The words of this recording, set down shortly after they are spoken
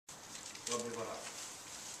Bon, mais voilà.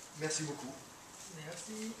 Merci beaucoup.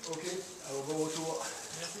 Merci. Ok, alors bon retour.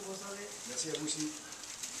 Merci, bonne soirée. Merci à vous aussi.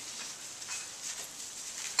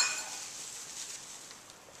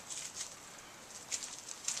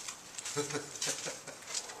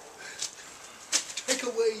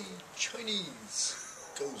 Takeaway Chinese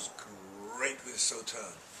goes great with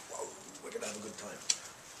Sauternes. Wow, we're going to have a good time.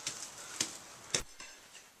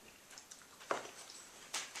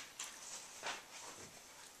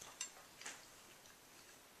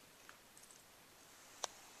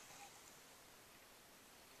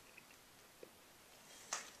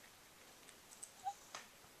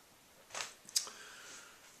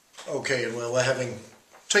 Okay, well, we're having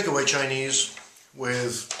takeaway Chinese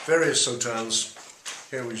with various Sauternes.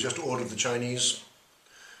 Here we've just ordered the Chinese.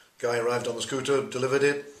 Guy arrived on the scooter, delivered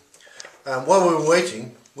it. While we were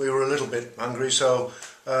waiting, we were a little bit hungry, so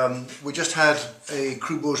we just had a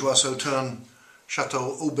Cru Bourgeois Sauternes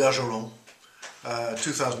Chateau au Bergeron,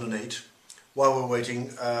 2008, while we were waiting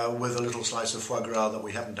with a little slice of foie gras that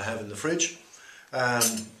we happened to have in the fridge.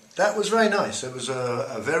 That was very nice. It was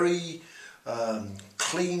a very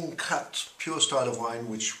clean-cut, pure style of wine,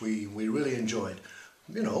 which we really enjoyed.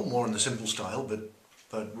 You know, more in the simple style, but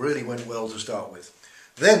really went well to start with.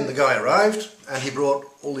 Then the guy arrived, and he brought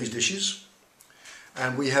all these dishes,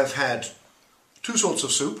 and we have had two sorts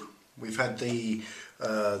of soup. We've had the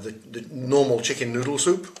normal chicken noodle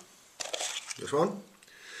soup, this one,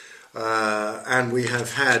 and we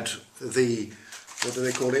have had the, what do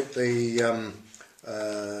they call it, the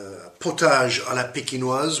potage à la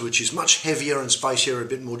pékinoise, which is much heavier and spicier, a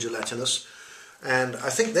bit more gelatinous. And I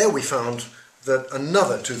think there we found that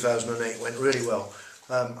another 2008 went really well.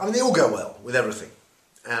 I mean, they all go well with everything.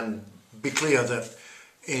 And be clear that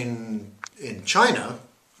in China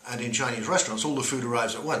and in Chinese restaurants, all the food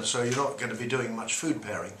arrives at once, so you're not going to be doing much food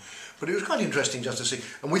pairing. But it was quite interesting just to see.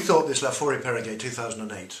 And we thought this La Forêt Périgueux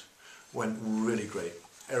 2008 went really great.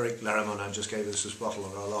 Eric Laramonin just gave us this bottle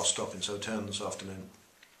on our last stop in Sauternes this afternoon.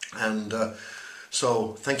 And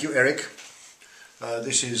so, thank you, Eric.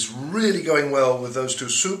 This is really going well with those two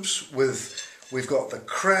soups. We've got the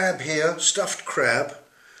crab here, stuffed crab,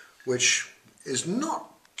 which is not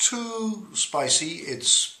too spicy.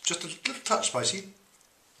 It's just a little touch spicy.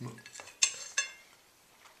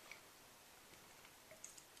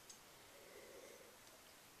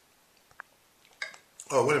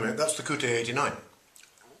 Oh, wait a minute, that's the Coute 89.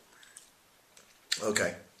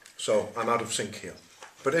 Okay, so I'm out of sync here.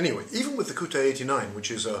 But anyway, even with the Coute 89,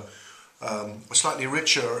 which is a slightly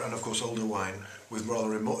richer and of course older wine with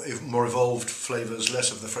rather more evolved flavours,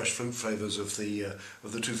 less of the fresh fruit flavours of the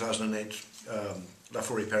 2008 La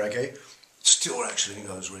Forêt Périgueux, still actually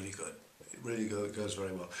goes really good. It really goes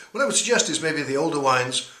very well. What I would suggest is maybe the older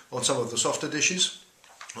wines on some of the softer dishes,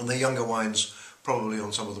 and the younger wines probably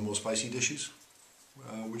on some of the more spicy dishes.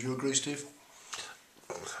 Would you agree, Steve?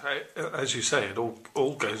 As you say, it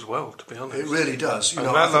all goes well, to be honest. It really does. And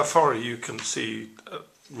that La Forêt you can see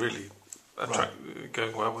really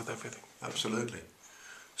going well with everything. Absolutely.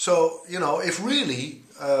 So, you know, if really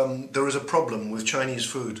there is a problem with Chinese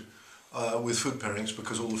food, with food pairings,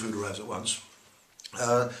 because all the food arrives at once,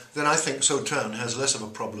 then I think Sauternes has less of a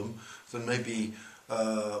problem than maybe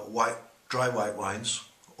dry white wines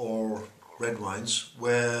or red wines,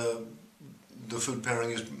 where the food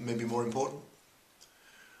pairing is maybe more important.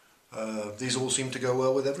 These all seem to go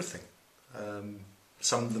well with everything.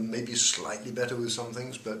 Some of them may be slightly better with some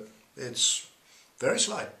things, but it's very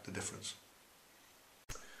slight, the difference.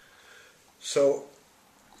 So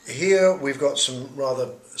here we've got some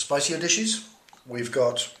rather spicier dishes. We've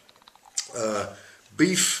got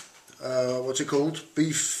beef, what's it called?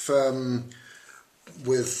 Beef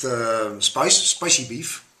with spicy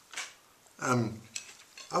beef.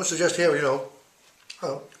 I would suggest here, you know,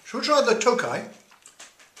 should we try the Tokai?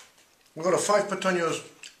 We've got a 5 Petagnos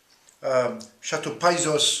Chateau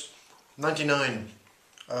Paisos 99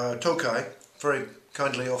 Tokai, very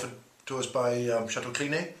kindly offered to us by Chateau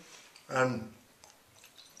Clinet.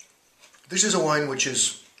 This is a wine which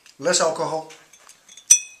is less alcohol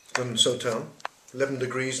than Sauternes, 11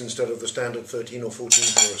 degrees instead of the standard 13 or 14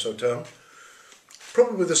 for a Sauternes.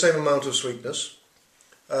 Probably the same amount of sweetness.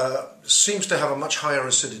 Seems to have a much higher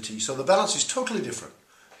acidity, so the balance is totally different.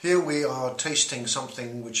 Here we are tasting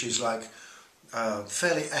something which is like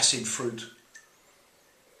fairly acid fruit.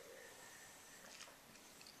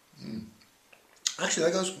 Actually,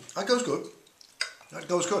 that goes good. That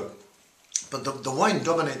goes good. But the wine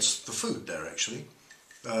dominates the food there, actually,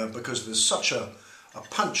 because there's such a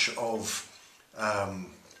punch of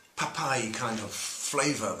papaye kind of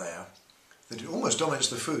flavour there that it almost dominates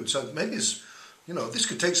the food. So maybe it's, you know, this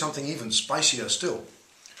could take something even spicier still.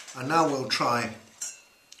 And now we'll try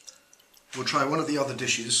one of the other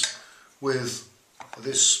dishes with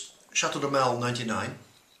this Chateau de Mal 99,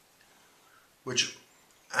 which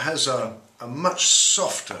has a much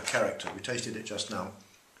softer character. We tasted it just now.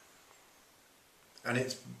 And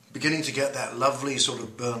it's beginning to get that lovely sort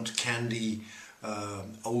of burnt candy,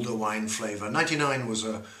 older wine flavour. 99 was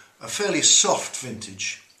a fairly soft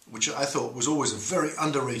vintage, which I thought was always a very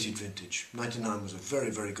underrated vintage. 99 was a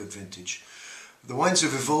very, very good vintage. The wines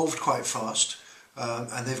have evolved quite fast,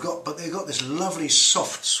 and they've got this lovely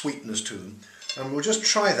soft sweetness to them. And we'll just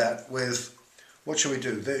try that with, what shall we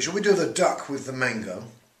do? Shall we do the duck with the mango?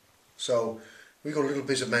 So we've got a little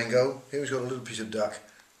piece of mango, here we've got a little piece of duck.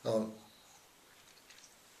 Got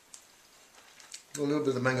a little bit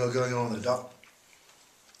of the mango going on the duck.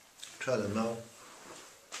 Try them now.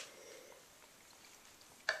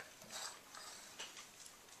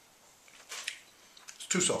 It's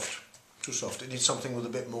too soft, too soft. It needs something with a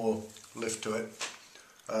bit more lift to it.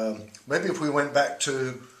 Maybe if we went back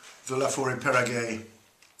to the La Forêt Peragay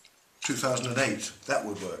 2008, that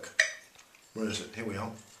would work. Where is it? Here we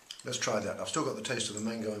are. Let's try that. I've still got the taste of the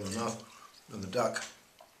mango in my mouth and the duck.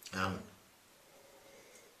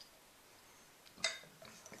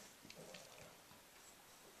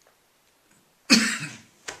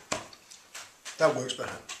 That works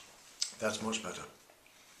better. That's much better.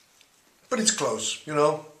 But it's close, you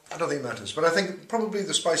know. I don't think it matters. But I think probably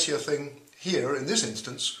the spicier thing here, in this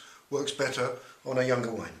instance, works better on a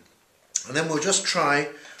younger wine. And then we'll just try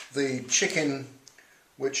the chicken,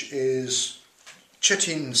 which is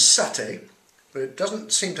chitin satay, but it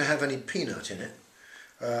doesn't seem to have any peanut in it.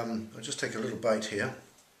 I'll just take a little bite here.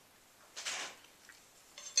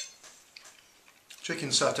 Chicken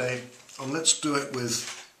satay, and let's do it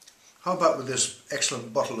with, how about with this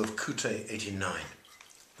excellent bottle of Couté 89?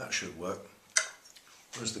 That should work.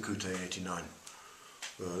 Where's the Couté 89?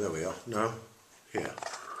 There we are. No? Here.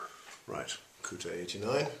 Right. Couté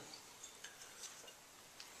 89.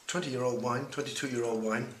 20-year-old wine, 22-year-old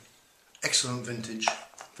wine. Excellent vintage.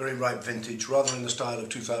 Very ripe vintage, rather in the style of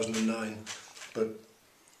 2009, but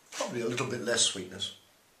probably a little bit less sweetness.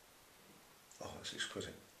 Oh, that's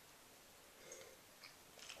exquisite.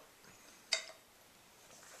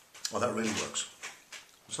 Oh, that really works.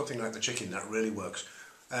 Something like the chicken, that really works.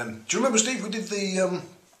 Do you remember, Steve, we did the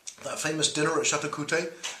that famous dinner at Chateau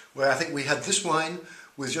Couté, where I think we had this wine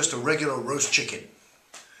with just a regular roast chicken,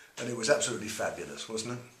 and it was absolutely fabulous,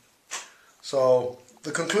 wasn't it? So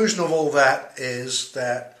the conclusion of all that is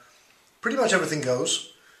that pretty much everything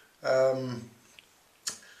goes.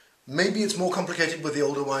 Maybe it's more complicated with the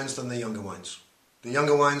older wines than the younger wines. The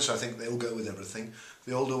younger wines, I think they'll go with everything.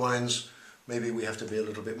 The older wines, maybe we have to be a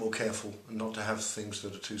little bit more careful and not to have things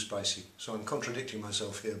that are too spicy. So I'm contradicting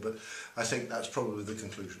myself here, but I think that's probably the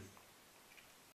conclusion.